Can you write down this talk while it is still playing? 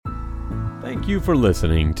Thank you for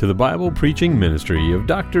listening to the Bible preaching ministry of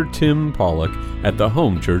Dr. Tim Pollock at the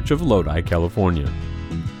Home Church of Lodi, California.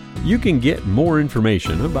 You can get more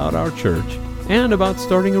information about our church and about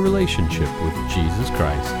starting a relationship with Jesus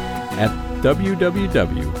Christ at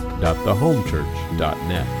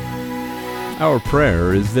www.thehomechurch.net. Our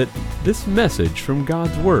prayer is that this message from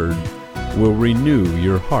God's Word will renew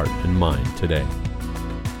your heart and mind today.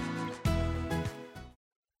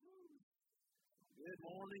 Good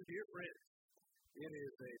morning, dear friends. It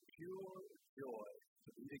is a pure joy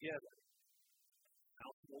to be together.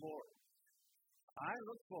 House of the Lord. I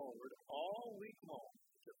look forward all week long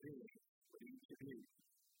to being with each of you.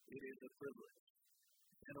 It is a privilege.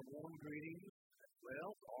 And a warm greeting as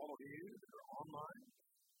well to all of you that are online.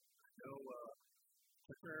 I know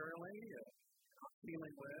temporarily not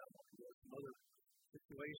feeling well, or some other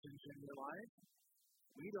situations in your life.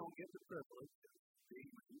 We don't get the privilege of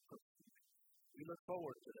being with you personally. We look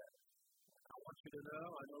forward to that. I want you to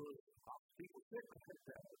know, I know there's lots of people sick like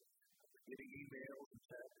that. Getting emails and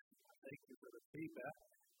texts. Thank you for the feedback.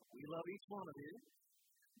 We love each one of you.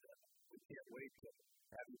 We can't wait to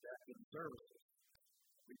have you back in services.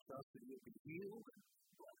 We trust that you'll be healed and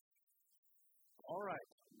blessed. All right,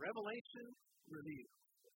 Revelation revealed.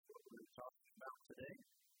 That's what we're talking about today.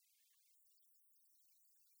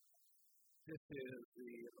 This is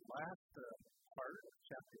the last part of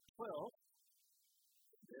chapter 12.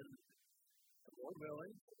 And then, Lord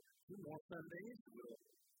willing, 2 more Sundays, we'll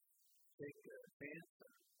take a chance,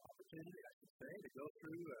 opportunity, I should say, to go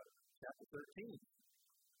through chapter 13.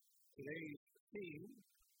 Today's theme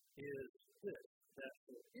is this, that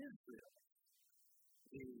for Israel,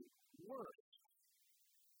 the worst,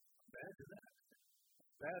 imagine that,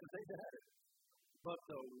 as bad as they've had it, but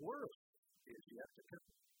the worst is yet to come.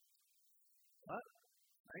 But,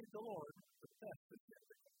 thank the Lord, the best is yet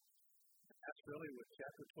to come. And that's really what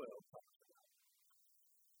chapter 12 talks about.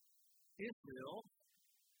 Israel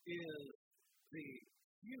is the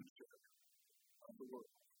future of the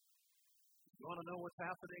world. You want to know what's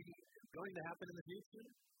happening, going to happen in the future?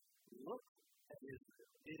 Look at Israel.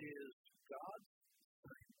 It is God's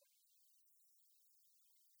sign.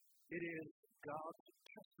 It is God's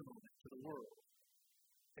testimony to the world.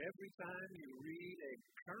 Every time you read a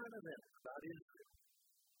current event about Israel,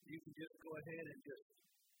 you can just go ahead and just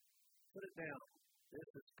put it down. This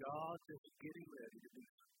is God just getting ready to do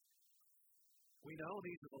something. We know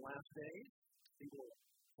these are the last days. People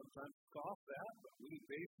sometimes scoff that, but we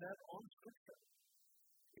base that on Scripture.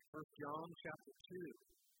 In 1 John chapter 2,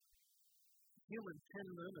 the human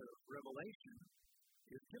penman of Revelation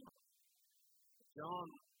is John. John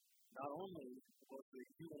not only was the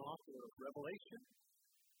human author of Revelation,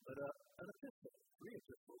 but an epistle, 3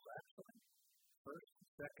 epistles actually,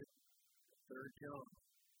 1st, 2nd, 3rd John,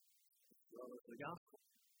 as well as the Gospel.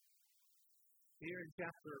 Here in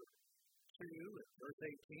chapter 2, at verse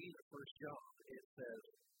 18 of 1 John, it says,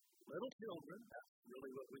 little children, that's really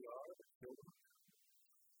what we are, children.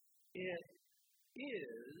 It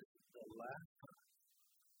is the last time.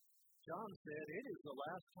 John said it is the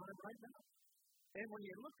last time right now. And when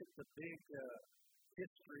you look at the big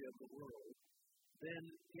history of the world, then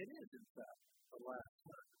it is, in fact, the last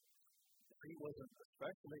time. He wasn't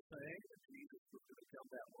especially saying that Jesus was going to come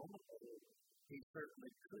that moment, although he certainly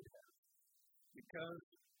could have. Because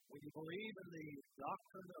when you believe in the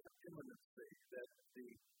doctrine of imminency, that the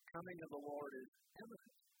coming of the Lord is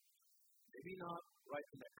imminent, maybe not right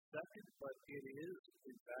the next second, but it is,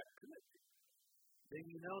 in fact, connected, then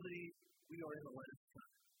you know that we are in the last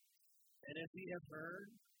time. And as we have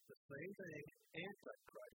heard, the same thing,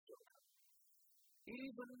 Antichrist will come.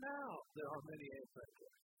 Even now, there are many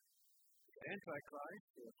Antichrists. The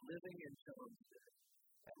Antichrist is living in John's day,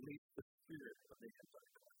 at least the spirit of the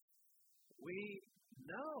Antichrist. We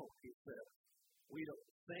know, he says. We don't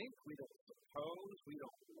think, we don't suppose, we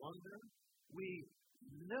don't wonder. We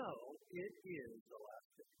know it is the last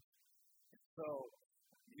day. And so,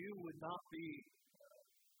 you would not be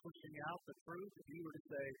pushing out the truth if you were to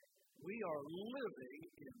say, we are living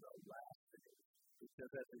in the last days. Because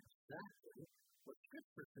that's exactly what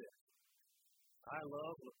Scripture says. I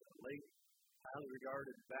love what the late, highly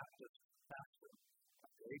regarded Baptist pastor,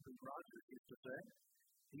 Adrian Rogers, used to say.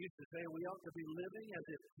 He used to say we ought to be living as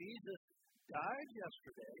if Jesus died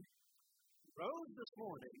yesterday, rose this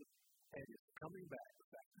morning, and is coming back.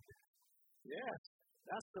 Yes,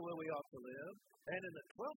 that's the way we ought to live. And in the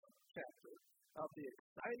 12th chapter of the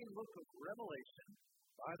exciting book of Revelation,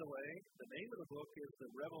 by the way, the name of the book is the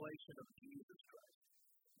Revelation of Jesus Christ.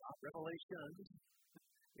 Not Revelations.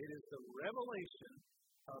 It is the revelation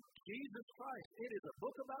of Jesus Christ. It is a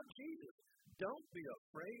book about Jesus. Don't be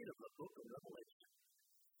afraid of the book of Revelation.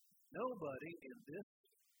 Nobody in this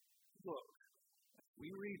book, as we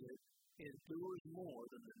read it, endures more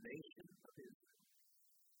than the nation of Israel.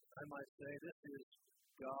 I might say this is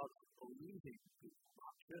God's believing people,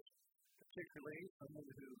 not just particularly someone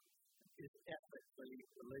who is ethnically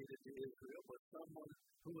related to Israel, but someone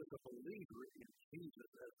who is a believer in Jesus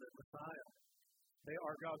as their Messiah. They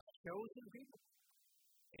are God's chosen people.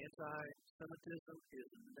 Anti-Semitism is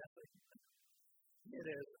nothing. Yet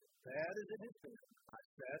as bad as it has been, I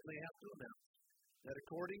sadly have to announce that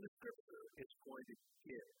according to Scripture, it's going to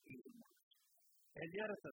get even worse. And yet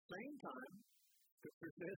at the same time,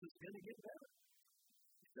 Scripture says it's going to get better.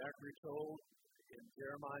 It's actually told in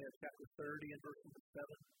Jeremiah chapter 30 and verse 7.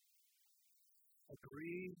 A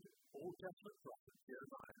grieved Old Testament prophet,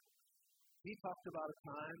 Jeremiah, he talked about a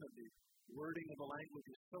time and the wording of the language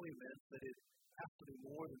is so immense that it has to be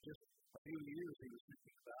more than just a few years he was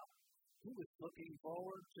thinking about. He was looking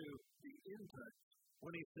forward to the end times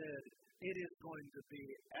when he said, it is going to be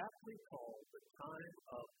aptly called the time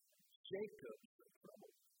of Jacob's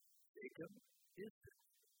trouble. Jacob is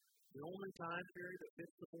the only time period that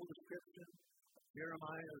fits the full description of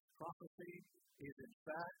Jeremiah's prophecy is in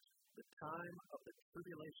fact the time of the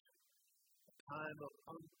tribulation, a time of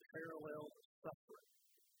unparalleled suffering.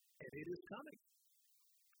 And it is coming.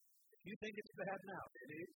 If you think it's bad now, it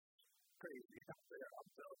is crazy out there, I'm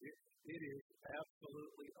telling you. It is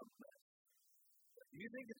absolutely a mess. If you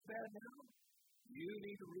think it's bad now, you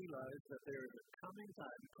need to realize that there is a coming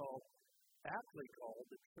time aptly called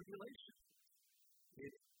the tribulation.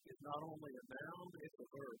 It is not only a noun, it's a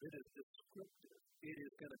verb. It is descriptive. It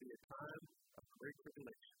is going to be a time of great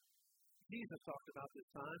tribulation. Jesus talked about this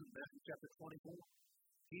time in Matthew chapter 24.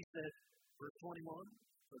 He said, verse 21,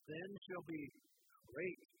 for then shall be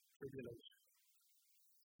great tribulation,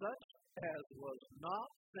 such as was not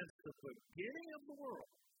since the beginning of the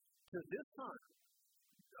world to this time,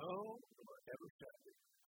 no, nor ever shall be.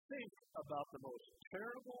 Think about the most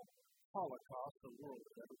terrible Holocaust the world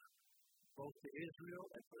has ever known, both to Israel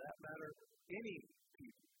and, for that matter, any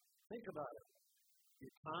people. Think about it.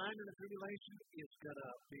 The time in the tribulation is going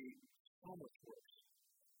to be so much worse.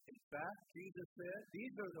 In fact, Jesus said,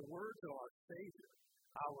 these are the words of our Savior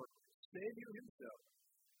himself.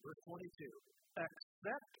 Verse 22,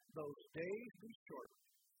 except those days be short.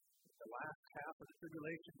 The last half of the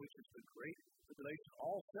tribulation, which is the great tribulation,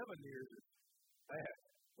 all 7 years is bad.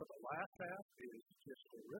 But the last half is just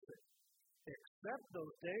horrific. Except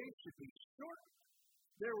those days should be short,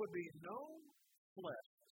 there would be no flesh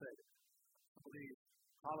saved. Some of these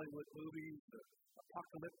Hollywood movies, the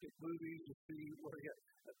apocalyptic movies, you see where you get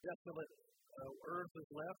a desolate earth is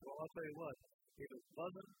left. Well, I'll tell you what, if it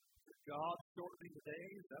wasn't for God shortening the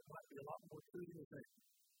days, that might be a lot more true than you think.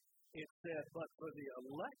 It said, but for the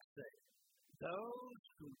elect's sake, those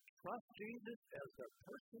who trust Jesus as their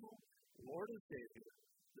personal Lord and Savior,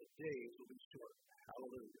 the days will be short.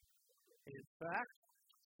 Hallelujah. In fact,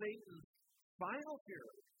 Satan's final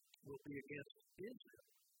fury will be against Israel,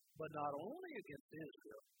 but not only against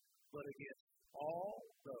Israel, but against all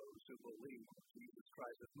those who believe in Jesus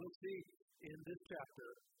Christ. As we'll see in this chapter,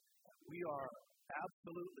 we are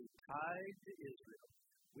absolutely tied to Israel.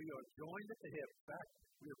 We are joined at the hip. In fact,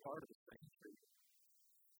 we are part of the same tree.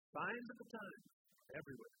 Signs of the times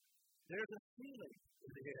everywhere. There's a ceiling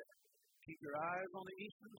in the air. Keep your eyes on the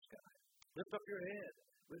eastern sky. Lift up your head.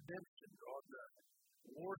 Redemption draws nigh.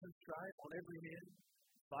 Wars and strife on every hand.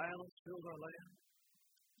 Violence fills our land.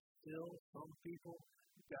 Still, some people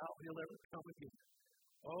doubt he'll ever come again.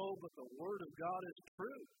 Oh, but the word of God is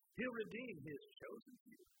true. He'll redeem his chosen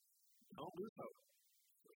few. Don't lose hope.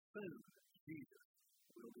 For soon, Jesus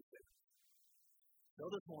will be saved. So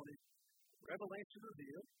this morning, Revelation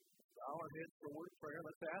revealed. Bow our heads for a word of prayer.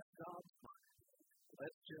 Let's ask God's mind.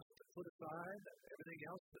 Let's just put aside everything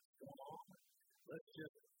else that's going on. Let's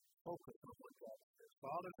just focus on what God says.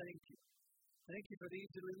 Father, thank you. Thank you for these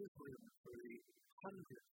who are in this room, for the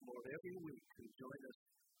hundreds, Lord, every week who join us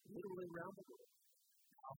literally around the world.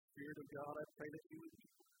 Now, Spirit of God, I pray that you would be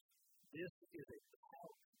with us. This is a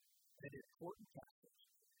powerful and important passage.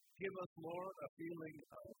 Give us, Lord, a feeling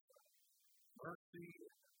of mercy,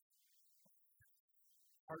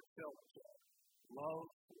 heartfelt love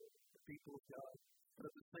for the people of God, but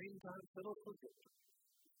at the same time, fill us with victory.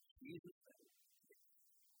 In Jesus' name.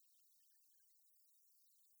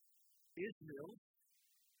 Israel's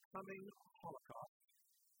coming Holocaust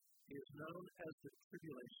is known as the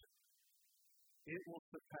tribulation. It will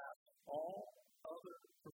surpass all other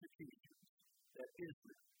persecutions that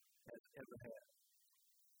Israel has ever had.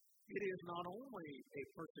 It is not only a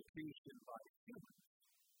persecution by humans,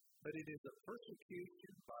 but it is a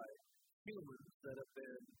persecution by humans that have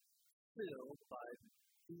been filled by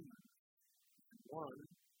demons. one,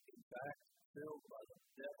 in fact, filled by the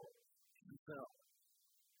devil himself.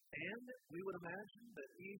 And we would imagine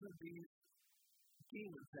that even these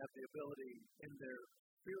demons have the ability in their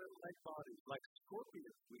spirit-like bodies, like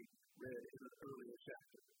scorpions we read in an earlier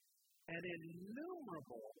chapter, and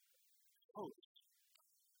innumerable hosts.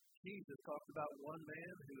 Jesus talked about one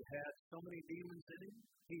man who had so many demons in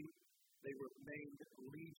him, they were named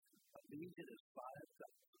Legion. A legion is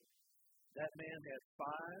 5,000. That man had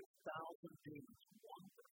 5,000 demons in one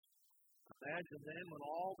person. Imagine then when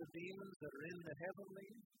all the demons that are in the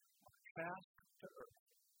heavenlies are cast to earth.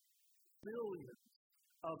 Billions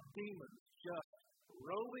of demons just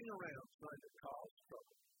roving around trying to cause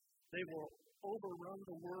trouble. They will overrun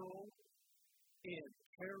the world in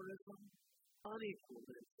terrorism, unequaled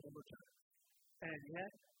in overtime. And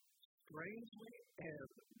yet, strangely and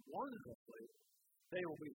wonderfully, they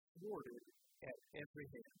will be thwarted at every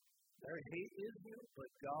hand. They hate Israel, but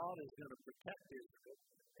God is going to protect Israel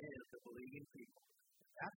and the believing people.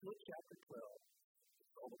 That's what chapter 12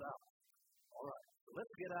 is all about. All right, so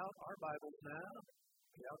let's get out our Bibles now.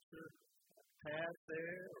 Get out your pad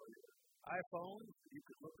there or your iPhone. You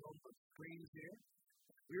can look on the screens here.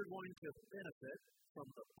 We're going to benefit from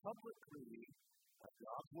the public reading of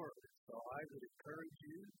God's Word. So I would encourage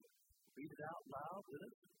you to read it out loud with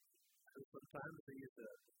us. Because sometimes these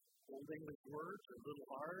old English words are a little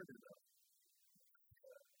hard in the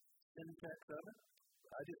syntax of it.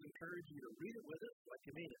 I just encourage you to read it with us like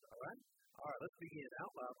you mean it, all right? All right, let's begin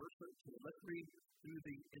out loud, verse 13. Let's read through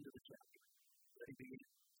the end of the chapter. Let me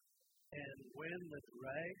begin. And when the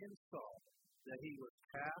dragon saw that he was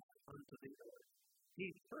cast unto the earth, he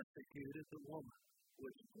persecuted the woman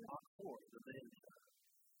which brought forth the man-child.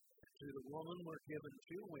 To the woman were given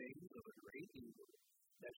 2 wings of a great eagle,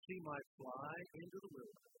 that she might fly into the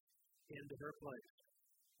wilderness, into her place,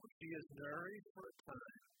 where she is nourished for a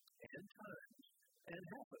time, and times, and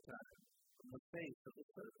half a time, from the face of the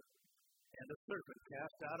serpent. And the serpent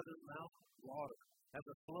cast out of his mouth water, as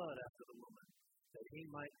a flood after the woman, that he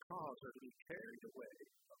might cause her to be carried away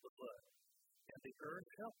of the flood. And the earth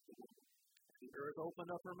helped the woman. The earth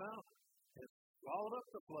opened up her mouth, and swallowed up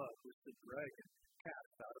the flood which the dragon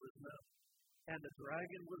cast out of his mouth. And the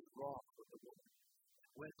dragon was wroth with the woman,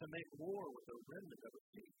 and went to make war with the remnant of her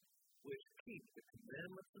seed, which keep the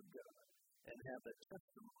commandments of God, and have the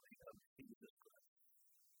testimony of Jesus Christ.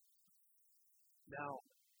 Now,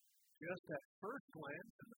 just at first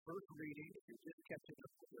glance, in the first reading, if you're just catching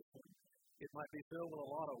up with this one, it might be filled with a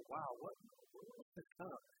lot of, wow, what to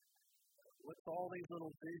come? What's all these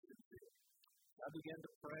little visions here? I began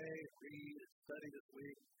to pray, read, and study this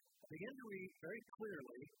week. I began to read very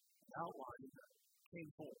clearly an outline that came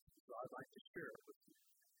forth. So I'd like to share it with you.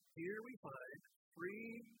 Here we find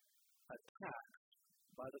 3 attacks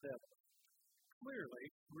by the devil. Clearly,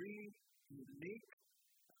 3 unique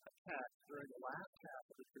attacks during the last half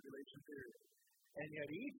of the tribulation period. And yet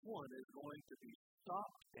each one is going to be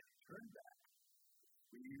stopped and turned back.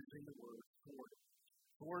 We're using the word thwarted.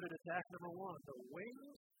 Thwarted attack number 1, the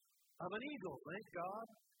wings of an eagle. Thank God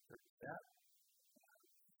for that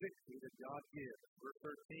victory that God gives. Verse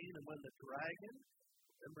 13, and when the dragon,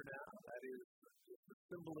 remember now, that is just the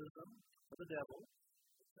symbolism of the devil.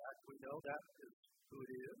 In fact, we know that is who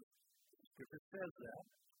it is. The Scripture says that.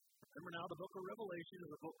 Remember now, the book of Revelation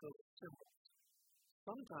is a book of symbols.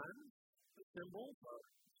 Sometimes the symbols are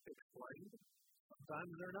explained,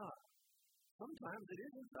 sometimes they're not. Sometimes it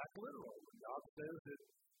is in fact literal. When God says it's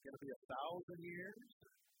going to be 1,000 years,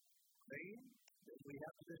 then we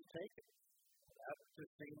have to just take it. That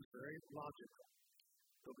just seems very logical.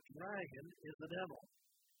 So the dragon is the devil,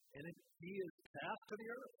 and he is cast to the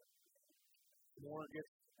earth. More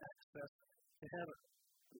gets access to heaven.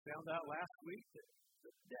 We found out last week that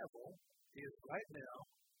the devil is right now,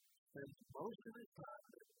 spends most of his time,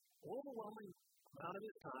 the overwhelming amount of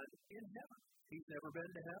his time, in heaven. He's never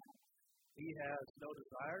been to heaven. He has no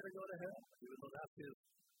desire to go to heaven, even though that's his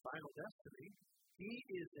final destiny. He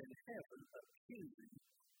is in heaven accusing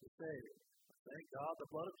the Savior. Thank God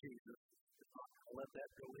the blood of Jesus is not going to let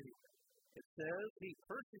that go anywhere. It says he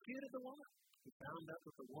persecuted the woman. He found out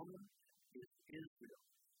that the woman is Israel,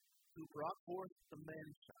 who brought forth the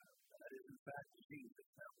man-child. That is, in fact, Jesus.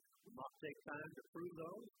 Now, we'll not take time to prove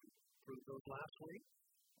those. We proved those last week.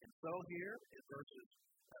 And so here in verses,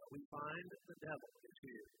 we find the devil is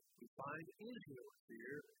here. We find Israel is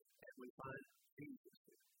here. And we find Jesus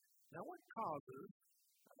here. Now, what causes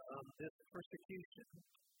this persecution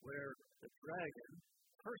where the dragon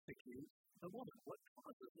persecutes the woman? What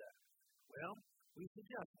causes that? Well, we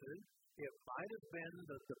suggested it might have been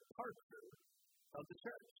the departure of the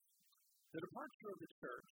church. The departure of the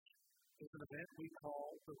church is an event we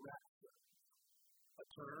call the rapture. a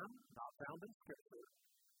term not found in Scripture,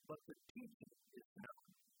 but the teaching is found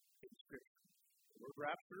in Scripture. The word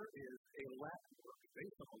rapture is a Latin word,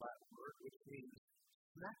 based on a Latin word, which means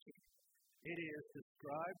snatching. It is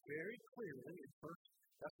described very clearly in 1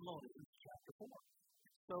 Thessalonians chapter 4.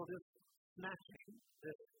 So this snatching,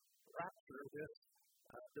 this rapture, this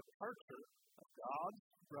departure of God's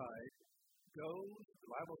bride goes, the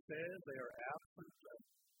Bible says they are absent,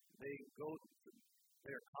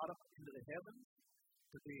 they are caught up into the heavens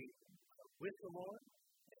to be with the Lord.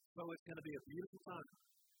 So it's going to be a beautiful time.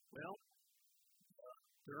 Well,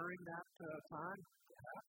 during that time,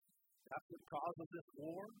 that's the cause of this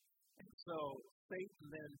war. And so Satan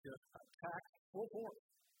then just attacks full force.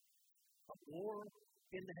 A war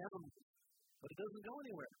in the heavens. But it doesn't go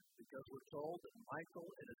anywhere because we're told that Michael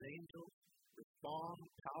and his angels respond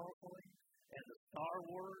powerfully, and the Star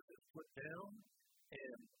Wars is put down,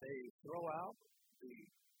 and they throw out the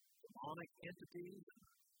demonic entities,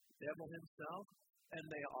 the devil himself, and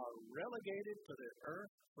they are relegated to the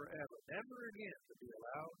earth forever, never again to be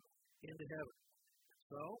allowed into heaven.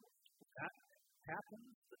 So, that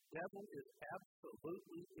happens. The devil is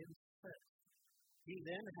absolutely incensed. He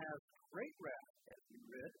then has great wrath, as we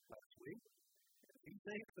read last week. He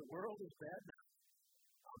thinks the world is bad now.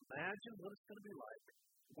 Imagine what it's going to be like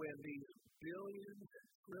when these billions and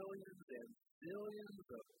trillions and billions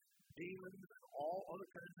of demons and all other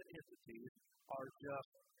kinds of entities are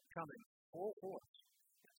just coming full force.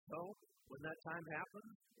 So, when that time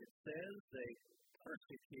happens, it says they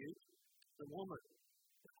persecute the woman.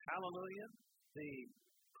 Hallelujah. The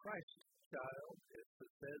Christ child, as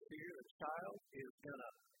it says here, the child is going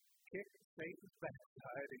to kick Satan's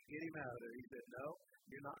backside and get him out of there. He said, no,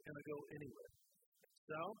 you're not going to go anywhere.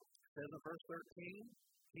 So, it says in verse 13,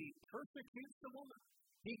 he persecutes the woman.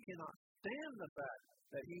 He cannot stand the fact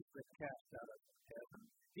that he's been cast out of heaven.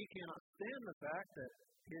 He cannot stand the fact that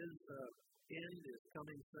his end is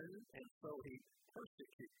coming soon, and so he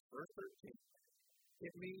persecutes. Verse 13.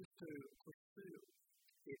 It means to pursue.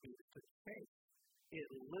 It means to chase. It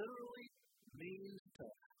literally means to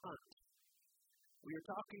hunt. We are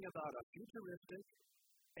talking about a futuristic,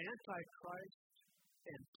 antichrist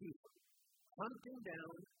Antifa, hunting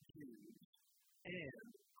down Jews and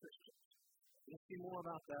Christians. We'll see more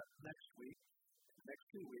about that next week, next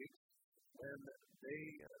 2 weeks, when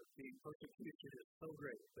the persecution is so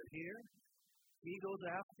great. But here, he goes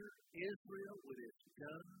after Israel with his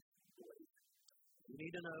guns blazing. You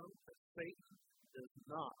need to know that Satan does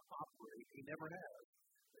not operate, he never has,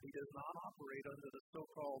 but he does not operate under the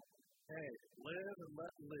so-called, hey, live and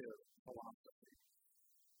let live philosophy.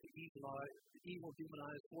 The evil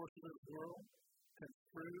demonized force of this world can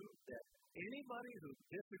prove that anybody who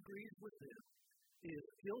disagrees with him is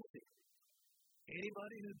guilty.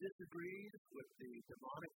 Anybody who disagrees with the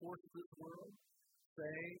demonic force of this world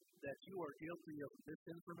say that you are guilty of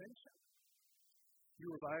misinformation.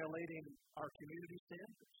 You are violating our community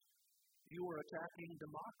standards. You are attacking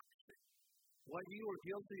democracy. What you are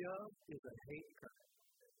guilty of is a hate crime.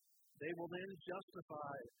 They will then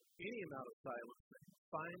justify any amount of silencing,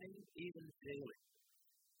 fining, even daily.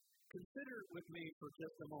 Consider with me for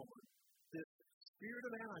just a moment this spirit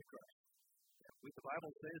of Antichrist, which the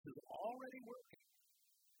Bible says is already working.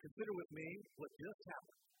 Consider with me what just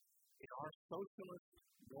happened in our socialist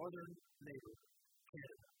northern neighbor,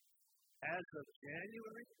 Canada. As of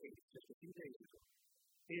January 8th, just a few days ago,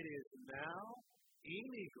 it is now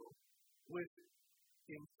illegal with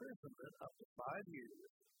imprisonment up to 5 years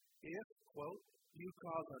if, quote, you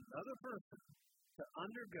cause another person to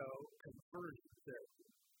undergo conversion therapy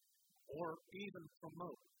or even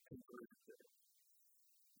promote conversion therapy.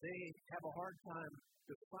 They have a hard time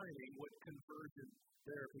defining what conversion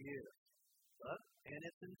therapy is, but, and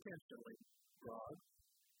it's intentionally broad,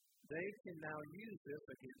 they can now use this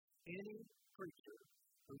against any preacher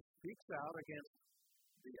who speaks out against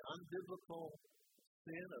the unbiblical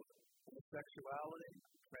sin of homosexuality,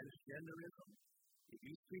 transgenderism. If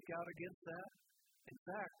you speak out against that, in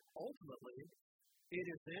fact, ultimately, it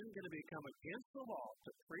is then going to become against the law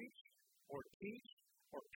to preach or teach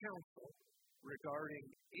or counsel regarding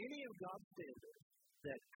any of God's standards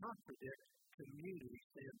that contradict community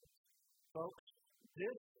standards. Folks,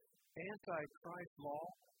 this anti-Christ law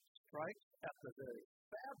strikes at the very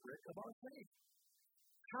fabric of our faith.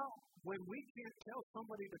 How, when we can't tell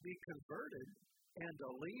somebody to be converted and to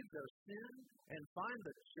leave their sin and find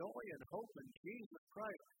the joy and hope in Jesus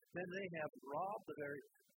Christ, then they have robbed the very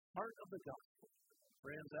heart of the gospel.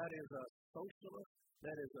 Friends, that is a socialist,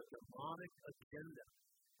 that is a demonic agenda.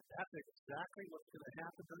 That's exactly what's going to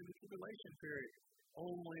happen during the tribulation period,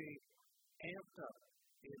 only amped up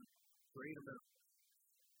in great amount.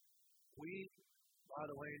 We By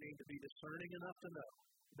the way, you need to be discerning enough to know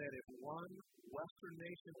that if one Western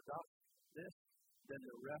nation adopts this, then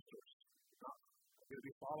the rest are not going to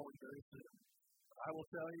be following very soon. But I will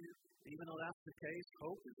tell you, even though that's the case,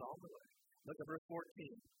 hope is on the way. Look at verse 14.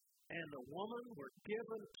 And the woman were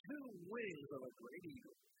given 2 wings of a great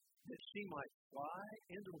eagle, that she might fly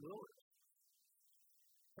into the wilderness,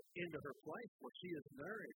 into her place where she is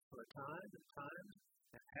nourished for a time and times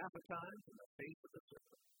and half a time from the face of the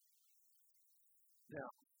serpent.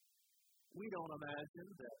 Now, we don't imagine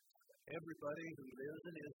that everybody who lives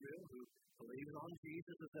in Israel, who believes on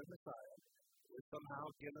Jesus as their Messiah, is somehow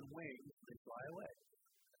given wings and they fly away.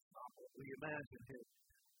 That's not what we imagine here.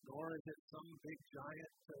 Nor is it some big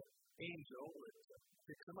giant angel that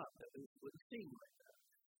picks them up. At least it would seem like that.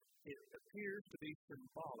 It appears to be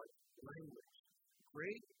symbolic language.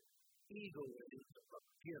 Great eagle wings are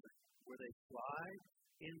given where they fly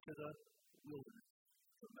into the wilderness.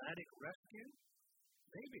 Dramatic rescue?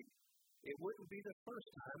 Maybe. It wouldn't be the first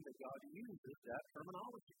time that God uses that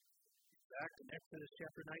terminology. In fact, in Exodus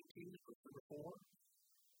chapter 19, verse number 4,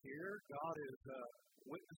 here God is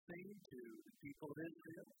witnessing to the people of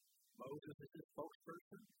Israel. Moses is his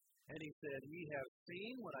spokesperson. And he said, Ye have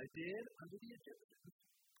seen what I did unto the Egyptians,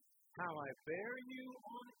 how I bare you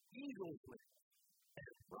on eagle's wings,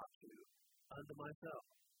 and brought you unto myself.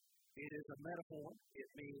 It is a metaphor. It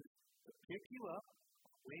means to pick you up,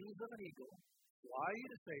 wings of an eagle, fly you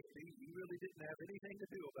to safety. You really didn't have anything to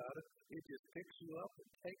do about it. It just picks you up and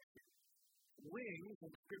takes you. Wings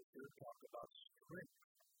in Scripture talk about strength,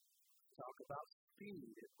 talk about speed.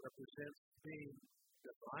 It represents being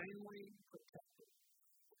divinely protected.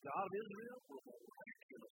 The God of Israel will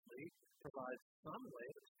miraculously provide some way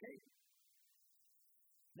of escape.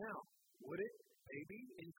 Now, would it maybe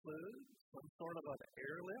include some sort of an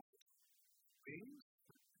airlift? Wings?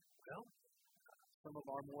 Well, some of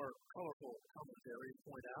our more colorful commentaries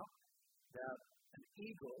point out that an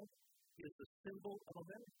eagle is the symbol of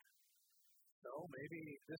America. So maybe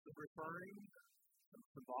this is referring in some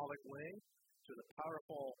symbolic way to the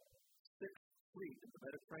powerful Sixth Fleet in the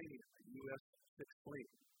Mediterranean, the U.S. Sixth Fleet.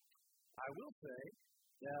 I will say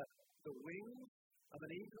that the wings of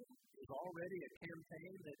an eagle is already a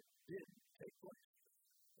campaign that did take place.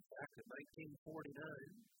 In fact, in 1949,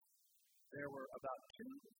 there were about 2,000,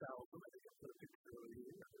 I think I put a picture over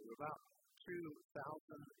here, there were about 2,000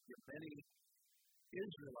 Yemeni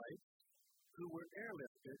Israelites who were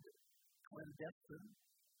airlifted clandestine,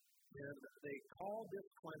 and they called this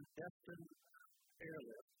clandestine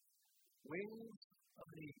airlift Wings of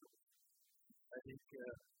an Eagle. I think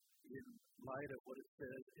in light of what it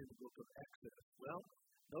says in the book of Exodus. Well,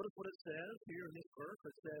 notice what it says here in this verse.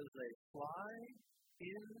 It says they fly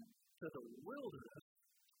into the wilderness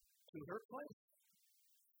to her place.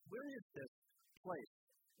 Where is this place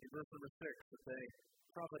in verse number 6 that they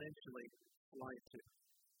providentially fly to?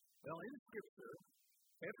 Well, in Scripture,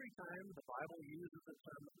 every time the Bible uses the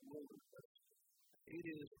term wilderness, it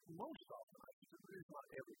is most often, I suppose it is not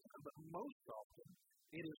every time, but most often,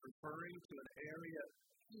 it is referring to an area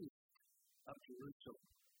east of Jerusalem.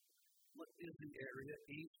 What is the area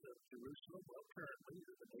east of Jerusalem? Well, currently, it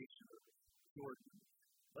is the nation of Jordan.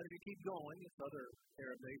 But if you keep going, it's other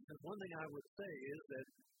Arab nations. One thing I would say is that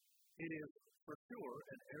it is for sure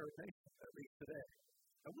an Arab nation, at least today.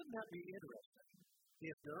 Now, wouldn't that be interesting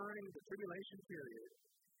if during the tribulation period,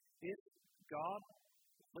 if God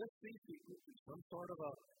lifts these people to some sort of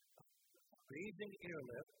a amazing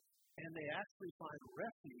airlift, and they actually find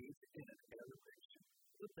refuge in an Arab nation?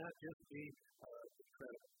 Wouldn't that just be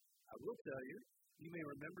incredible? I will tell you, you may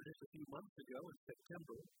remember just a few months ago in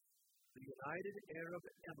September, the United Arab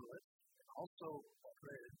Emirates, and also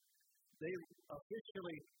Bahrain, they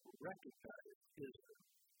officially recognized Israel.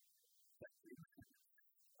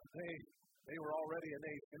 They were already a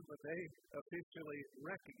nation, but they officially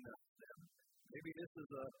recognized them. Maybe this is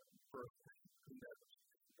a first. Who knows?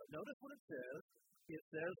 But notice what it says. It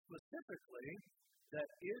says specifically that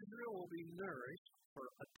Israel will be nourished for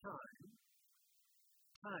a time,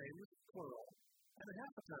 times, plural, and a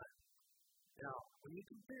half a time. Now, when you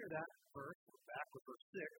compare that verse back with verse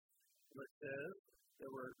 6, where it says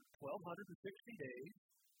there were 1,260 days,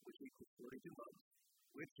 which equals 42 months,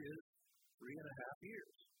 which is 3.5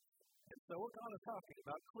 years. And so what God is talking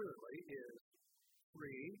about clearly is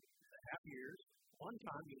 3.5 years. One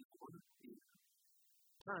time means 1 year.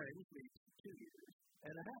 Times means 2 years.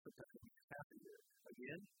 And a half a time means half a year.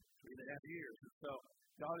 Again, 3.5 years. And so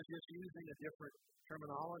God is just using a different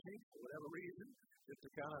terminology for whatever reason, just to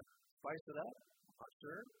kind of spice it up. I'm not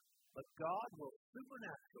sure. But God will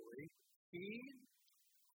supernaturally feed,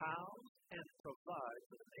 house, and provide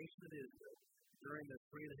for the nation of Israel during this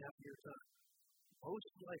 3.5 year time. most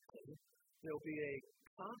likely there will be a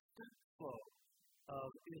constant flow of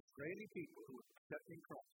Israeli people who are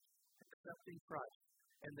accepting Christ,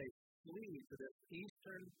 and they flee to this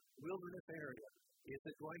eastern wilderness area. Is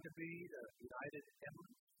it going to be the United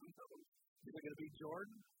Emirates? Who knows? Is it going to be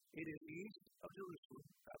Jordan? It is east of Jerusalem.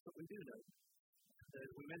 That's what we do know. As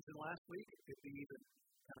we mentioned last week, it could be even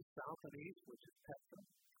kind of south and east, which is Petra.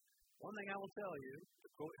 One thing I will tell you, to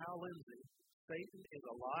quote Hal Lindsey, Satan is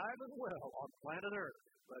alive and well on planet Earth,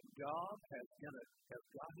 but God has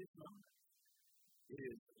got his number. It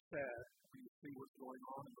is sad when you see what's going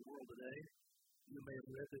on in the world today. You may have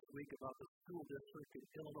read this week about the school district in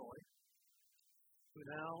Illinois, who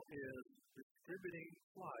now is distributing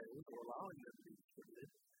flyers, or allowing them to be distributed,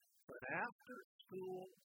 for an after-school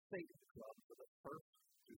Satan club for the first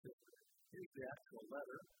two districts. Here's the actual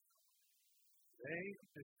letter. They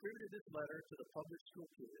distributed this letter to the public school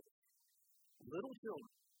kids. Little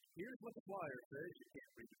children, here's what the flyer says. You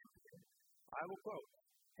can't read it. I will quote,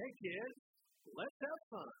 "Hey kids, let's have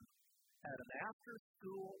fun at an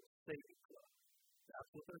after-school Satan club."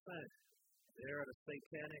 That's what they're saying. They're at a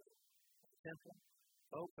satanic temple.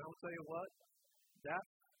 Folks, I'll tell you what, that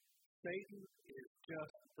Satan is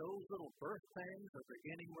just, those little birth pangs are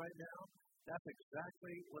beginning right now. That's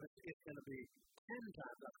exactly what it's going to be 10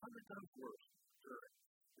 times, 100 times worse during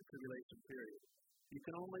the tribulation period. You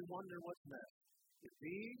can only wonder what's next. If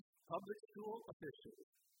these public school officials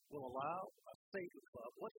will allow a Satan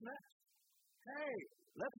club, what's next? Hey,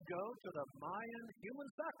 let's go to the Mayan human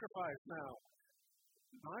sacrifice now.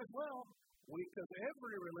 Might as well, because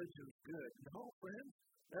every religion is good. No, friends,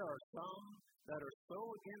 there are some that are so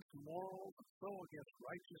against morals, so against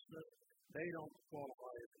righteousness, they don't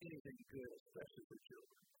qualify as anything good, especially for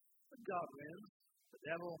children. But God wins. The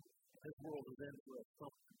devil, this world is into us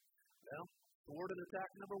something. Well, thwarted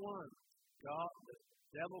attack number 1. The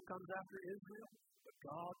devil comes after Israel, but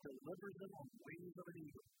God delivers them on the wings of an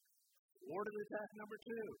eagle. Thwarted attack number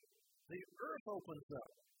 2. The earth opens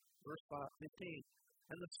up. Verse 15.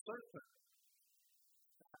 And the serpent,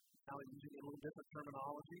 now using a little different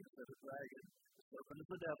terminology instead of dragon, the serpent is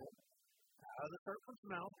the devil. Out of the serpent's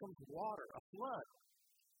mouth comes water, a flood.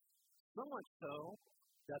 So much so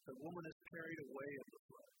that the woman is carried away in the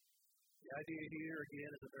flood. The idea here,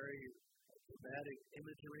 again, is a very dramatic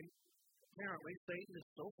imagery. Apparently, Satan is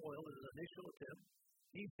so foiled in his initial attempt,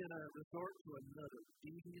 he's going to resort to another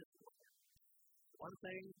devious way. One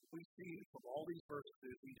thing we see from all these verses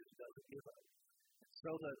is he just doesn't give up. So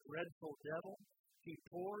the dreadful devil, he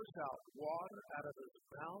pours out water out of his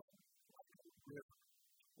mouth like a river.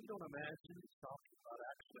 We don't imagine he's talking about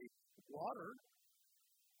actually water,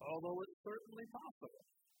 although it's certainly possible.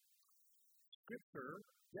 Scripture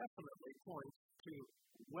definitely points to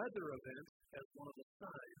weather events as one of the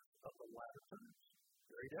signs of the latter times.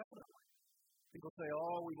 Very definitely. People say,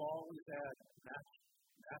 we've always had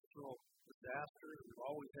natural disasters, we've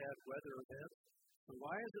always had weather events. So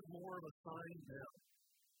why is it more of a sign now?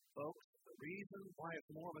 Folks, the reason why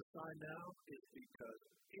it's more of a sign now is because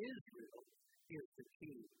Israel is the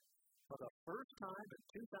key. For the first time in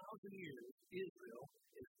 2,000 years, Israel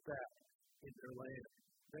is back in their land.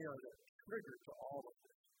 They are the trigger to all of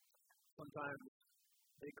this. Sometimes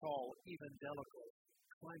they call evangelicals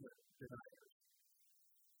climate deniers.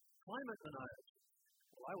 Climate deniers.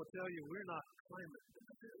 Well, I will tell you, we're not climate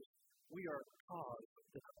deniers. We are cause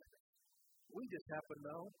deniers. We just happen to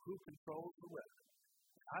know who controls the weather.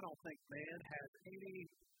 I don't think man has any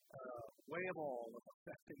way of all of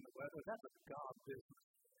affecting the weather. That's a God business.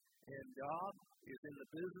 And God is in the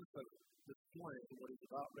business of displaying what he's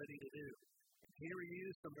about ready to do. And here he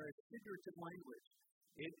used some very figurative language.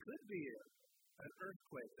 It could be an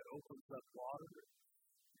earthquake that opens up water.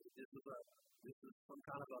 This is some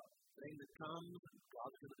kind of a thing that comes, and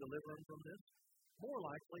God's going to deliver him from this. More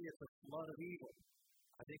likely, it's a flood of evil.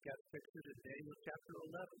 I think that's pictured in Daniel chapter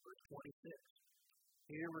 11, verse 26.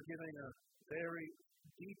 Here we're giving a very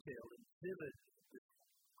detailed and vivid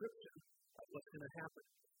description of what's going to happen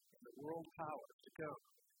in the world powers to come.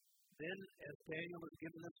 Then, as Daniel is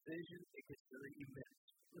given this vision, it gets very immense.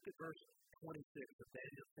 Look at verse 26 of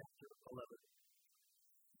Daniel chapter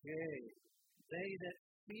 11. Yea, they that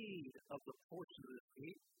feed of the portion of his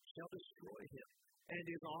meat shall destroy him, and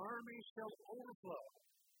his army shall overflow.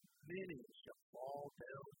 Many shall fall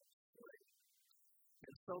down slain.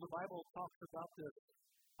 And so the Bible talks about this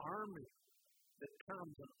army that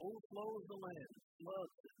comes and overflows the land,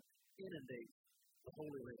 floods and inundates the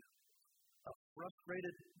Holy Land. A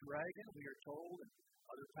frustrated dragon, we are told in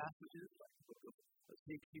other passages, like the book of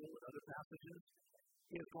Ezekiel and other passages,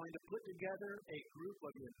 is going to put together a group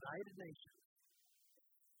of United Nations.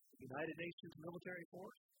 The United Nations military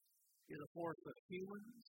force is a force of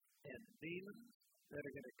humans and demons that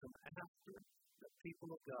are going to come after the people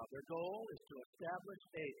of God. Their goal is to establish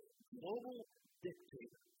a global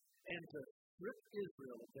dictator and to strip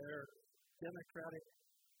Israel of their democratic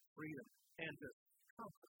freedom and to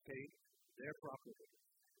confiscate their property.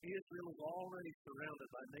 Israel is already surrounded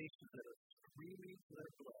by nations that are screaming for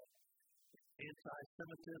their blood.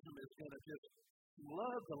 Anti-Semitism is going to just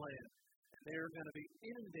flood the land, and they're going to be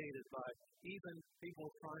inundated by even people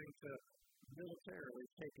trying to militarily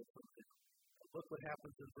take it from them. Look what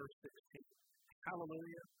happens in verse 16.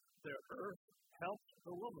 Hallelujah. The earth helped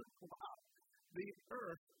the woman. Wow. The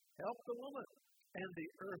earth helped the woman. And the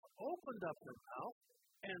earth opened up her mouth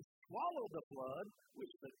and swallowed the blood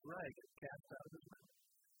which the dragon cast out of his mouth.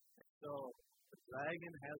 So the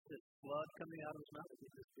dragon has this blood coming out of his mouth.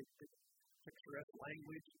 This big picturesque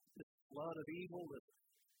language, this flood of evil, this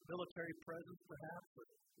military presence perhaps,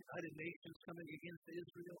 the United Nations coming against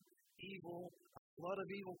Israel, evil, a flood of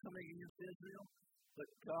evil coming against Israel. But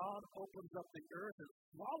God opens up the earth and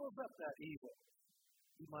swallows up that evil.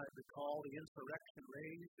 You might recall the insurrection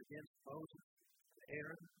raised against Moses and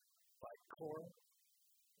Aaron by Korah.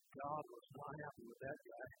 God was not happy with that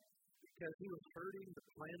guy because he was hurting the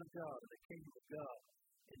plan of God and the kingdom of God.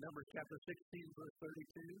 In Numbers chapter 16, verse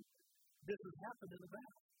 32, this has happened in the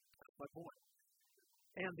battle. That's my point.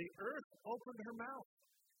 And the earth opened her mouth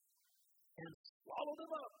and swallowed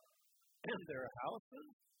them up, and their houses,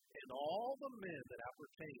 and all the men that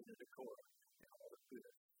appertained to Korah, and all the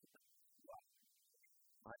good. Wow.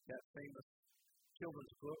 Like that famous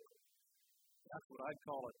children's book, that's what I'd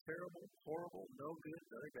call a terrible, horrible, no good,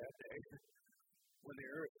 very bad day. When the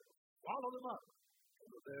earth swallowed them up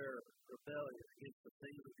for their rebellion against the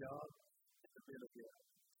things of God and the men of God.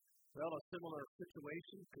 Well, a similar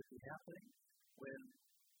situation could be happening when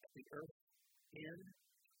the earth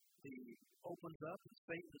opens up and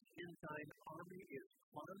Satan's end-time army is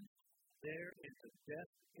plunged there into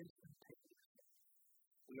death instantaneously.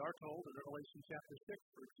 We are told in Revelation chapter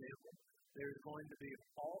 6, for example, there's going to be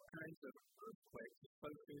all kinds of earthquakes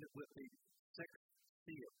associated with the sixth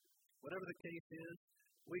seal. Whatever the case is,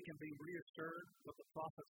 we can be reassured what the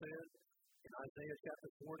prophet said in Isaiah chapter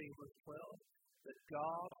 40, verse 12, that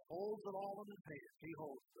God holds it all in his hands. He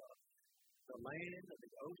holds the land and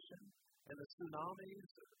the ocean and the tsunamis,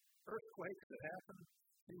 the earthquakes that happen.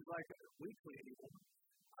 Seems like weekly anymore.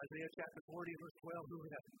 Isaiah chapter 40, verse 12, who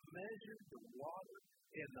hath measured the water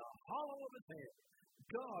in the hollow of his hand.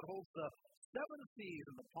 God holds the seven seas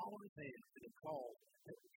in the palm of his hand, and he calls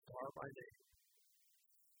every star by name.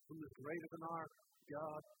 Who is greater than our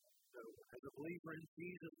God? So, as a believer in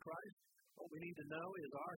Jesus Christ, what we need to know is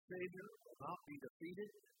our Savior will not be defeated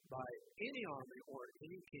by any army or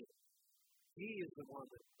any king. He is the one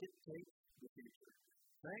that dictates the future.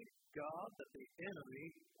 Thank God that the enemy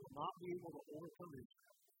will not be able to overcome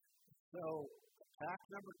Israel. So, attack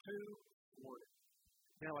number 2, thwarted.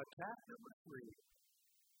 Now, attack number 3,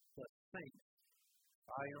 the saints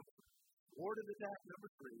triumph. Thwarted attack number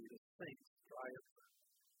 3, the saints triumph.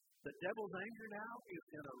 The devil's anger now is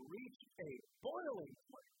going to reach a boiling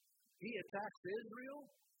point. He attacks Israel,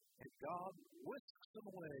 and God whisks them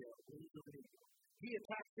away on wings of an eagle. He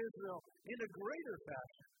attacks Israel in a greater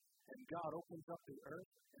fashion, and God opens up the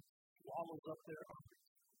earth and swallows up their armies.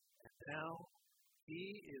 And now he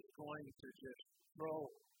is going to just throw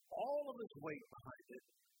all of his weight behind it.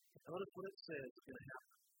 And notice what it says is going to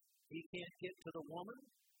happen. He can't get to the woman,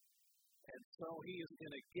 and so he is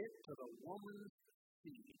going to get to the woman's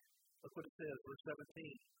seed. Look what it says, verse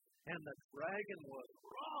 17. And the dragon was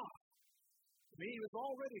wroth. I mean, he was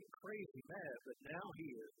already crazy mad, but now he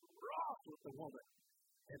is wroth with the woman.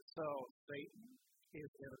 And so Satan is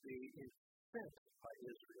going to be incensed by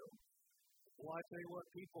Israel. Well, I tell you what,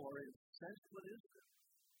 people are incensed with Israel.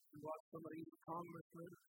 You watch some of these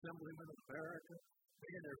congressmen, assemblymen of America,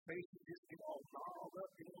 man, their faces just get all gnarled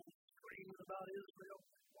up, screaming about Israel.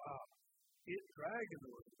 Wow. His dragon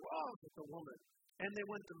was wroth with the woman. And they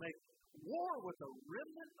went to make war with the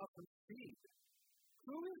remnant of the seed.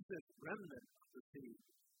 Who is this remnant of the seed?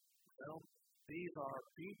 Well, these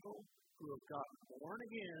are people who have gotten born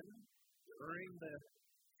again during the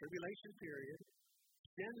tribulation period,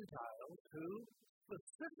 Gentiles who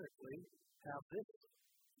specifically have this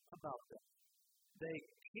about them. They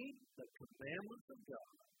keep the commandments of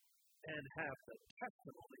God and have the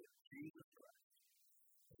testimony of Jesus Christ.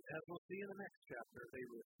 As we'll see in the next chapter, they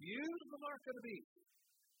refused the mark of the beast.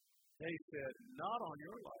 They said, not on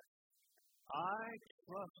your life. I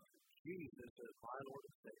trust Jesus as my Lord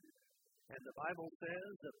and Savior. And the Bible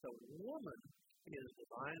says that the woman is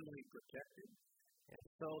divinely protected. And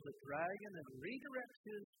so the dragon then redirects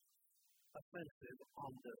his offensive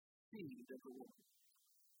on the seed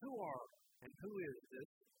Who are and who is this?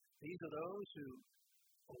 These are those who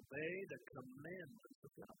obey the commandments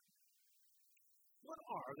of God. What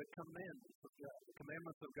are the commandments of God? The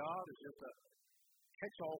commandments of God is just a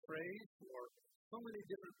catch-all phrase for so many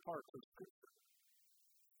different parts of Scripture.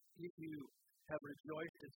 If you have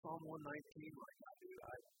rejoiced in Psalm 119 like I do,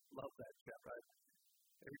 I love that chapter.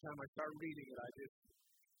 Every time I start reading it, I just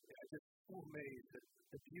so amazed at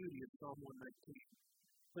the beauty of Psalm 119.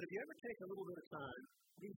 But if you ever take a little bit of time,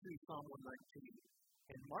 read through Psalm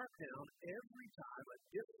 119 and mark down every time a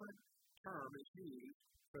different term is used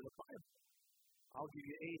for the Bible. I'll give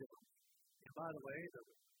you 8 of them. And by the way, the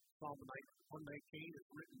Psalm 119 is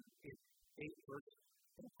written in 8 verses.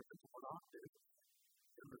 It's one octave.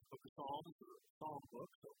 In the book of Psalms, or Psalm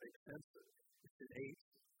book, so it makes sense that it's in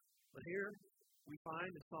 8. But here we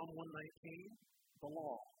find in Psalm 119 the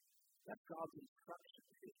law. That's God's instruction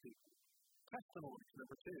to his people. Testimonies,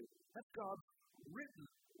 number 2. That's God's written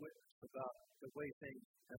witness about the way things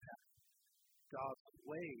have happened. God's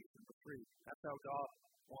ways, number 3. That's how God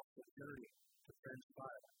wants the journey to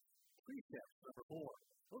transpire. Precepts, number 4.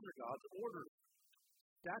 Those are God's orders.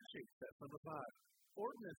 Statutes, that's number 5.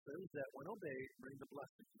 Ordinances that, when obeyed, bring the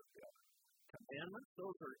blessings of God. Commandments,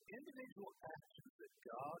 those are individual actions that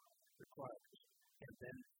God requires. And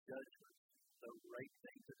then judgments, the right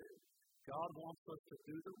thing to do. God wants us to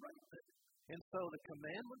do the right thing. And so the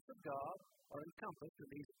commandments of God are encompassed in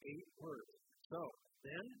these 8 words. So,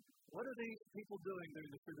 then, what are these people doing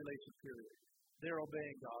during the tribulation period? They're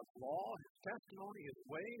obeying God's law, His testimony, His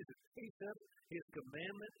ways, His precepts, His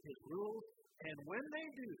commandments, His rules. And when they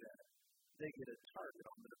do that, they get a target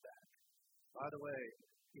on their back. By the way,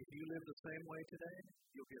 if you live the same way today,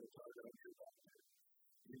 you'll get a target on your back.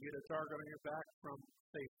 You get a target on your back from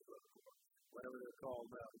Facebook, or whatever they're called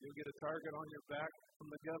now. You'll get a target on your back from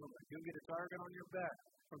the government. You'll get a target on your back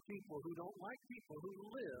from people who don't like people who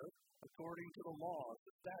live according to the laws,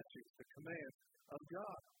 the statutes, the commands of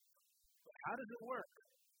God. But how does it work?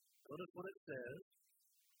 Notice what it says.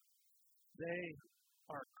 They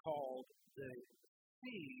are called the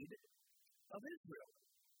seed of Israel.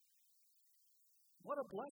 What a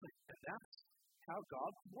blessing. And that's how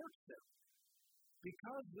God works them.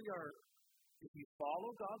 Because if you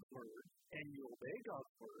follow God's word and you obey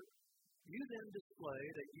God's word, you then display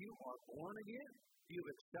that you are born again.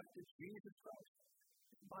 You've accepted Jesus Christ.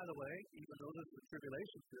 And by the way, even though this is a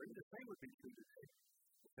tribulation period, the same would be true today.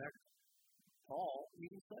 In fact, Paul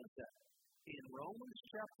even says that. In Romans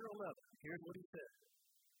chapter 11, here's what he says.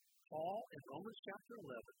 Paul, in Romans chapter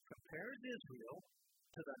 11, compares Israel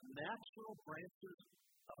to the natural branches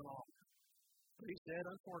of an olive. He said,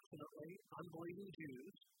 unfortunately, unbelieving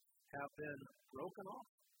Jews have been broken off.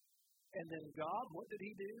 And then God, what did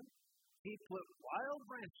He do? He put wild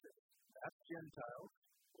branches, that's Gentiles,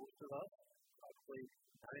 most of us, probably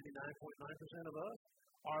 99.9% of us,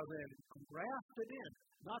 are then grafted in,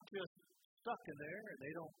 not just stuck in there and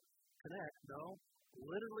they don't connect, no,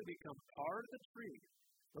 literally become part of the tree.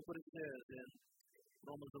 Look what it says in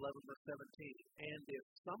Romans 11, verse 17. And if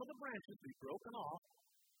some of the branches be broken off,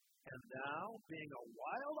 and thou, being a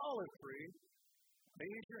wild olive tree,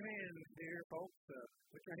 raise your hand here, folks.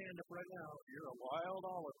 Put your hand up right now. You're a wild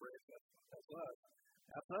olive branch. That's us.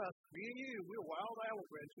 That's us. Me and you, we're wild olive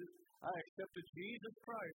branches. I accepted Jesus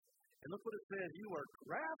Christ. And look what it says. You are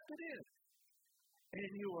grafted in.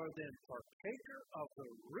 And you are then partaker of the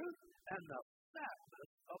root and the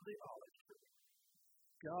fatness of the olive tree.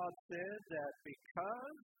 God said that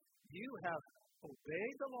because you have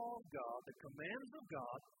obeyed the law of God, the commands of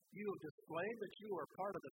God, you have displayed that you are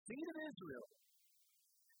part of the seed of Israel.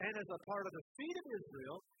 And as a part of the seed of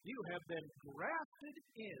Israel, you have been grafted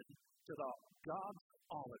into the God's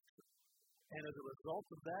olive tree. And as a result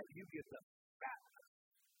of that, you get the fatness.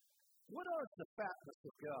 What is the fatness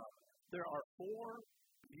of God? There are 4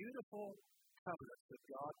 beautiful covenants that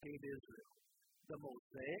God gave Israel. The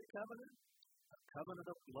Mosaic covenant, a covenant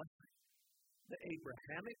of blessing. The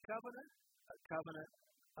Abrahamic covenant, a covenant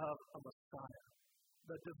of a Messiah.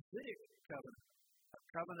 The Davidic covenant, a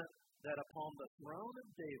covenant that upon the throne of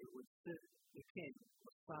David would sit the King,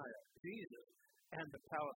 Messiah, Jesus, and the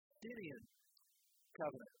Palestinian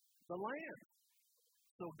covenant, the land.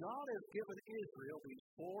 So God has given Israel these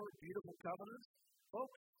 4 beautiful covenants.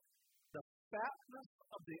 Folks, the fatness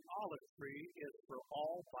of the olive tree is for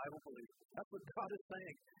all Bible believers. That's what God is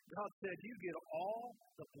saying. God said, you get all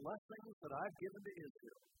the blessings that I've given to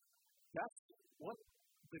Israel. That's what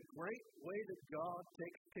the great way that God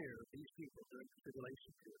takes care of these people during the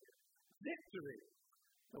tribulation period. Victory.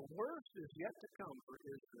 The worst is yet to come for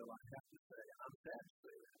Israel, I have to say. I'm sad to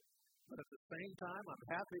say that. But at the same time, I'm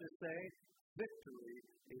happy to say victory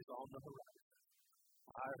is on the horizon.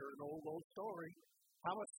 I heard an old story.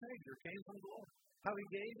 How a Savior came from glory. How he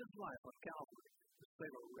gave his life on Calvary to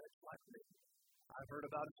save a wretch like me. I heard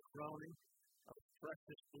about his groaning of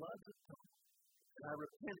precious blood that tongue. And I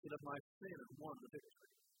repented of my sin and won the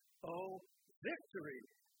victory. Oh, victory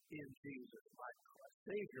in Jesus, my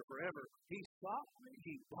Savior forever. He sought me,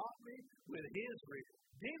 he bought me with his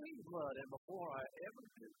redeeming blood, and before I ever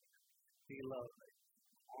knew, he loved me.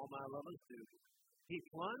 All my love is due. He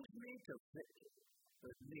plunged me to victory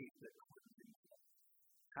beneath the cleansing blood.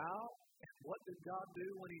 How and what did God do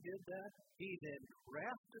when he did that? He then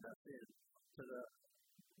grafted us in to the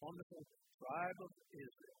wonderful tribe of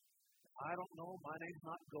Israel. I don't know, my name's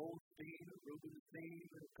not Goldstein or Rubenstein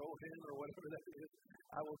or Cohen or whatever that is.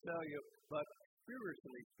 I will tell you, but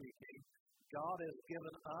spiritually speaking, God has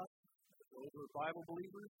given us, those who are Bible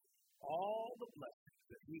believers, all the blessings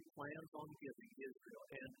that he plans on giving Israel.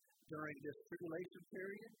 And during this tribulation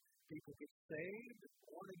period, people get saved,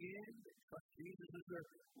 born again, they trust Jesus as their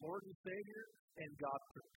Lord and Savior, and God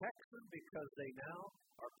protects them because they now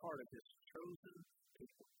are part of his chosen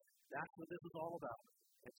people. That's what this is all about.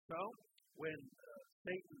 And so, when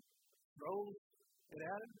Satan throws it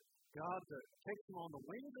at him, God takes him on the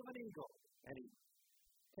wings of an eagle, and he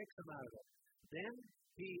takes him out of it. Then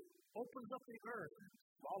he opens up the earth and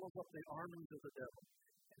swallows up the armies of the devil.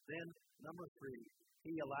 And then, number 3,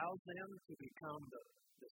 he allows them to become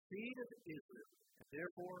the seed of Israel, and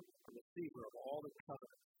therefore a receiver of all the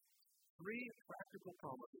covenants. 3 practical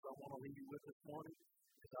promises I want to leave you with this morning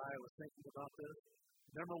as I was thinking about this.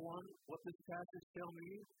 Number 1, what this passage tells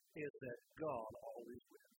me is that God always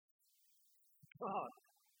wins. God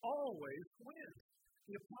always wins.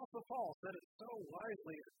 The Apostle Paul said it so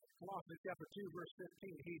wisely in Colossians chapter 2, verse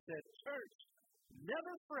 15. He said, "Church,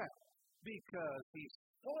 never fret, because he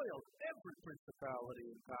spoiled every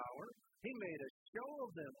principality and power. He made a show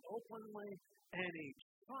of them openly, and he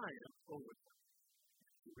triumphed over them."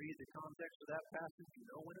 If you read the context of that passage, you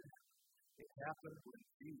know when it happened. It happened when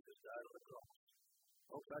Jesus died on the cross.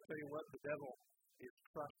 Folks, I tell you what, the devil is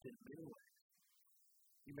crushed in many ways.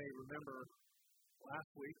 You may remember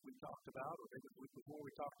last week we talked about, or maybe the week before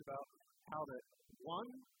we talked about, how that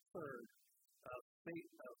 1/3 of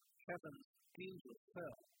heaven's angels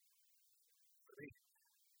fell.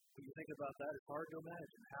 When you think about that, it's hard to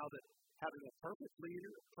imagine how that having a perfect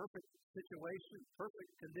leader, a perfect situation,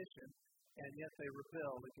 perfect condition, and yet they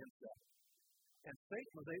rebelled against that. And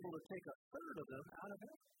Satan was able to take 1/3 of them out of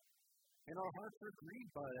heaven. And our hearts are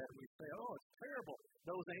grieved by that. We say, oh, it's terrible.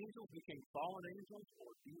 Those angels became fallen angels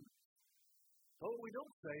or demons. But what we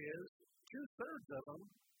don't say is 2/3 of them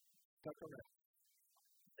stuck around.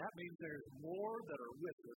 That means there's more that are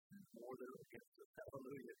with us and more that are against us.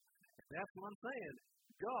 Hallelujah. And that's what I'm saying.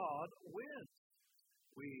 God wins.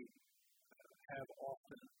 We have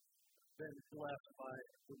often been blessed by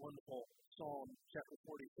the wonderful Psalm chapter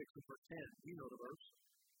 46 and verse 10. You know the verse.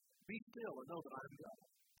 Be still and know that I am God.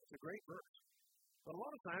 It's a great verse. But a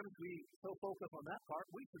lot of times we so focus on that part,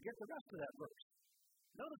 we forget the rest of that verse.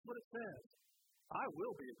 Notice what it says. I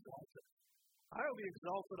will be exalted. I will be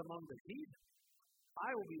exalted among the heathen.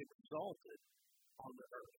 I will be exalted on the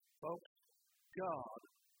earth. Folks, God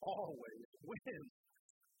always wins.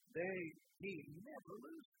 He never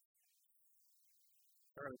loses.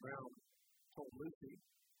 Charlie Brown told Lucy,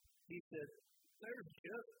 he said, there's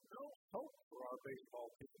just no hope for our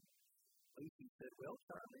baseball team. Lucy said, well,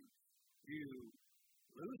 Charlie, you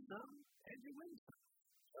lose some and you win some.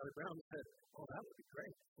 Charlie Brown said, oh, that would be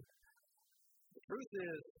great. The truth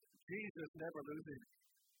is, Jesus never loses.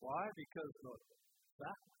 Why? Because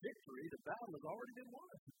that victory, the battle has already been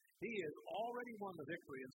won. He has already won the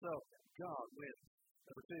victory, and so God wins.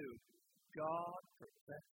 Number 2, God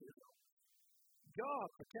protects his own. God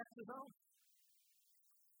protects his own.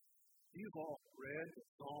 You've all read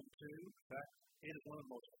Psalm 2. In fact, it is one of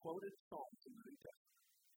the most quoted Psalms in the New Testament.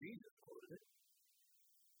 Jesus quoted it.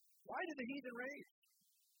 Why did the heathen rage?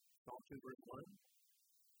 Psalm 2, verse 1.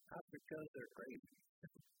 That's because they're crazy.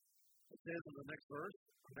 It says in the next verse,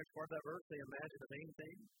 the next part of that verse, they imagine the main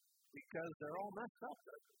thing because they're all messed up.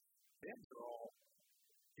 Their heads are all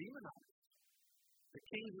demonized. The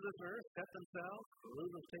kings of this earth set themselves, the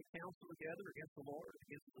rulers take counsel together against the Lord,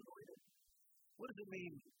 against his anointed. What does it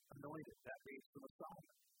mean, anointed? That means the Messiah.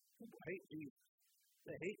 People hate Jesus.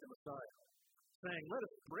 They hate the Messiah. Saying, let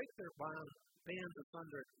us break their bands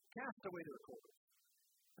asunder, cast away their cords.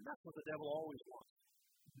 And that's what the devil always wants.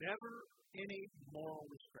 Never any moral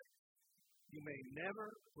restraint. You may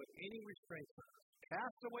never put any restraints on us.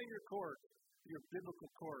 Cast away your cords, your biblical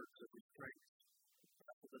cords of restraints.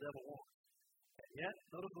 That's what the devil wants. And yet,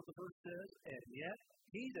 notice what the verse says, and yet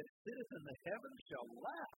he that sitteth in the heavens shall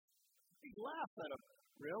laugh. He laughs at them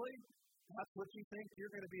Really? That's what you think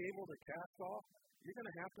you're going to be able to cast off? You're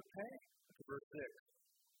going to have to pay. Verse 6.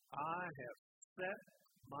 I have set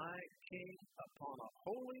my king upon a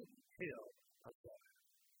holy hill of Zion.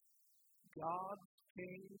 God's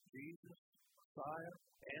king, Jesus, Messiah,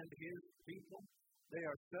 and his people, they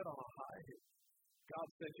are set on a high hill. God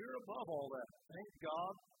says, you're above all that. Thank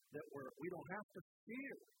God that we don't have to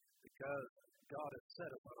fear because God has set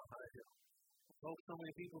us on a high hill. Folks, so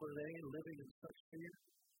many people today living in such fear.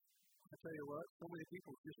 I tell you what, so many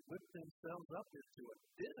people just whip themselves up into a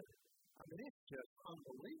ditch. I mean, it's just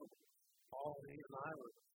unbelievable. Paul, he and I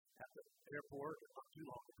were at the airport not too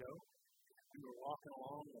long ago. We were walking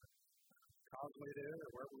along the causeway there,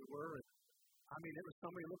 or wherever we were, and I mean, it was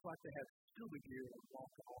somebody who looked like they had scuba gear and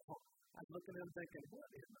walking along. I was looking at them thinking,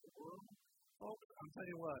 what in the world? Folks, I'm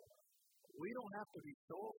telling you what, we don't have to be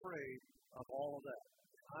so afraid of all of that.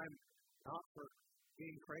 I'm not for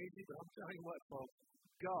being crazy, but I'm telling you what, folks,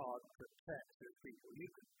 God protects his people. You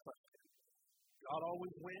can trust him. God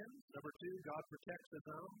always wins. Number 2, God protects his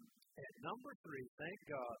own. And number 3, thank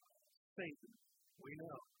God, Satan, we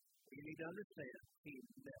know, we need to understand, he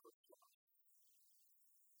never stops.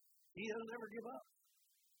 He doesn't ever give up,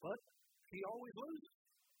 but he always loses.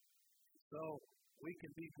 So we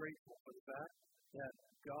can be grateful for the fact that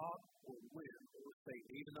God will win over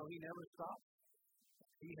Satan, even though he never stops.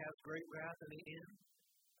 He has great wrath in the end.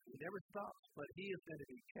 He never stops, but he is going to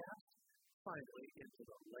be cast finally into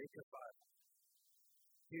the lake of fire.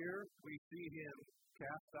 Here we see him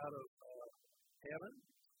cast out of heaven,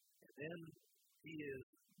 and then he is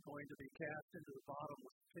going to be cast into the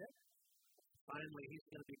bottomless pit. Finally, he's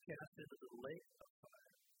going to be cast into the lake of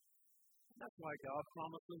fire. And that's why God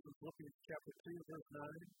promises in Philippians chapter 2, verse 9,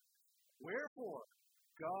 wherefore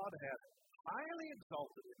God hath highly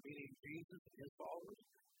exalted him, meaning Jesus and his followers,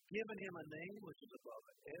 given him a name which is above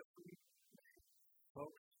every name.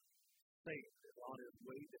 Folks, Satan is on his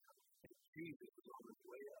way down, and Jesus is on his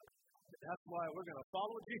way up. And that's why we're going to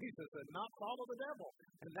follow Jesus and not follow the devil.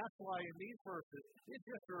 And that's why in these verses, it's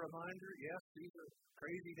just a reminder, yes, these are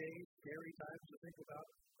crazy days, scary times to think about.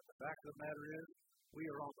 But the fact of the matter is, we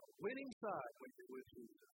are on the winning side when you're with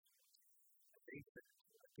Jesus. A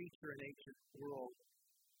teacher in ancient world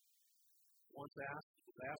once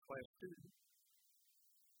was asked by a student,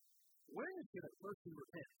 when should a person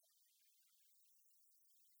repent?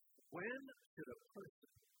 When should a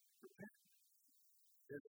person repent?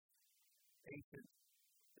 This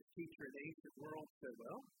teacher in the ancient world said,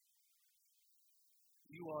 well,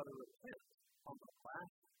 you ought to repent on the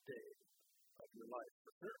last day of your life,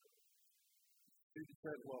 for sure. The student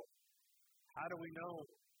said, well, how do we know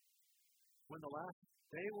when the last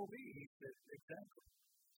day will be? He said, exactly.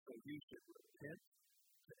 So you should repent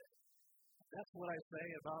today. That's what I say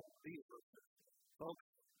about these verses. Folks,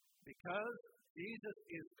 because Jesus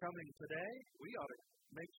is coming today, we ought to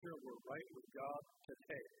make sure we're right with God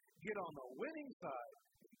today. Get on the winning side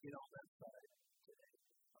and get on that side today.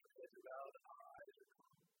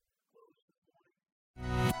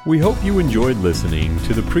 We hope you enjoyed listening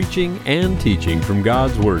to the preaching and teaching from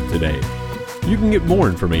God's Word today. You can get more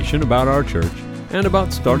information about our church and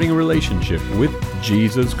about starting a relationship with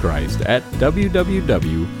Jesus Christ at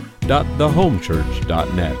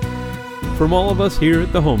www.thehomechurch.net. From all of us here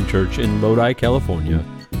at the Home Church in Lodi, California,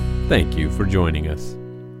 thank you for joining us.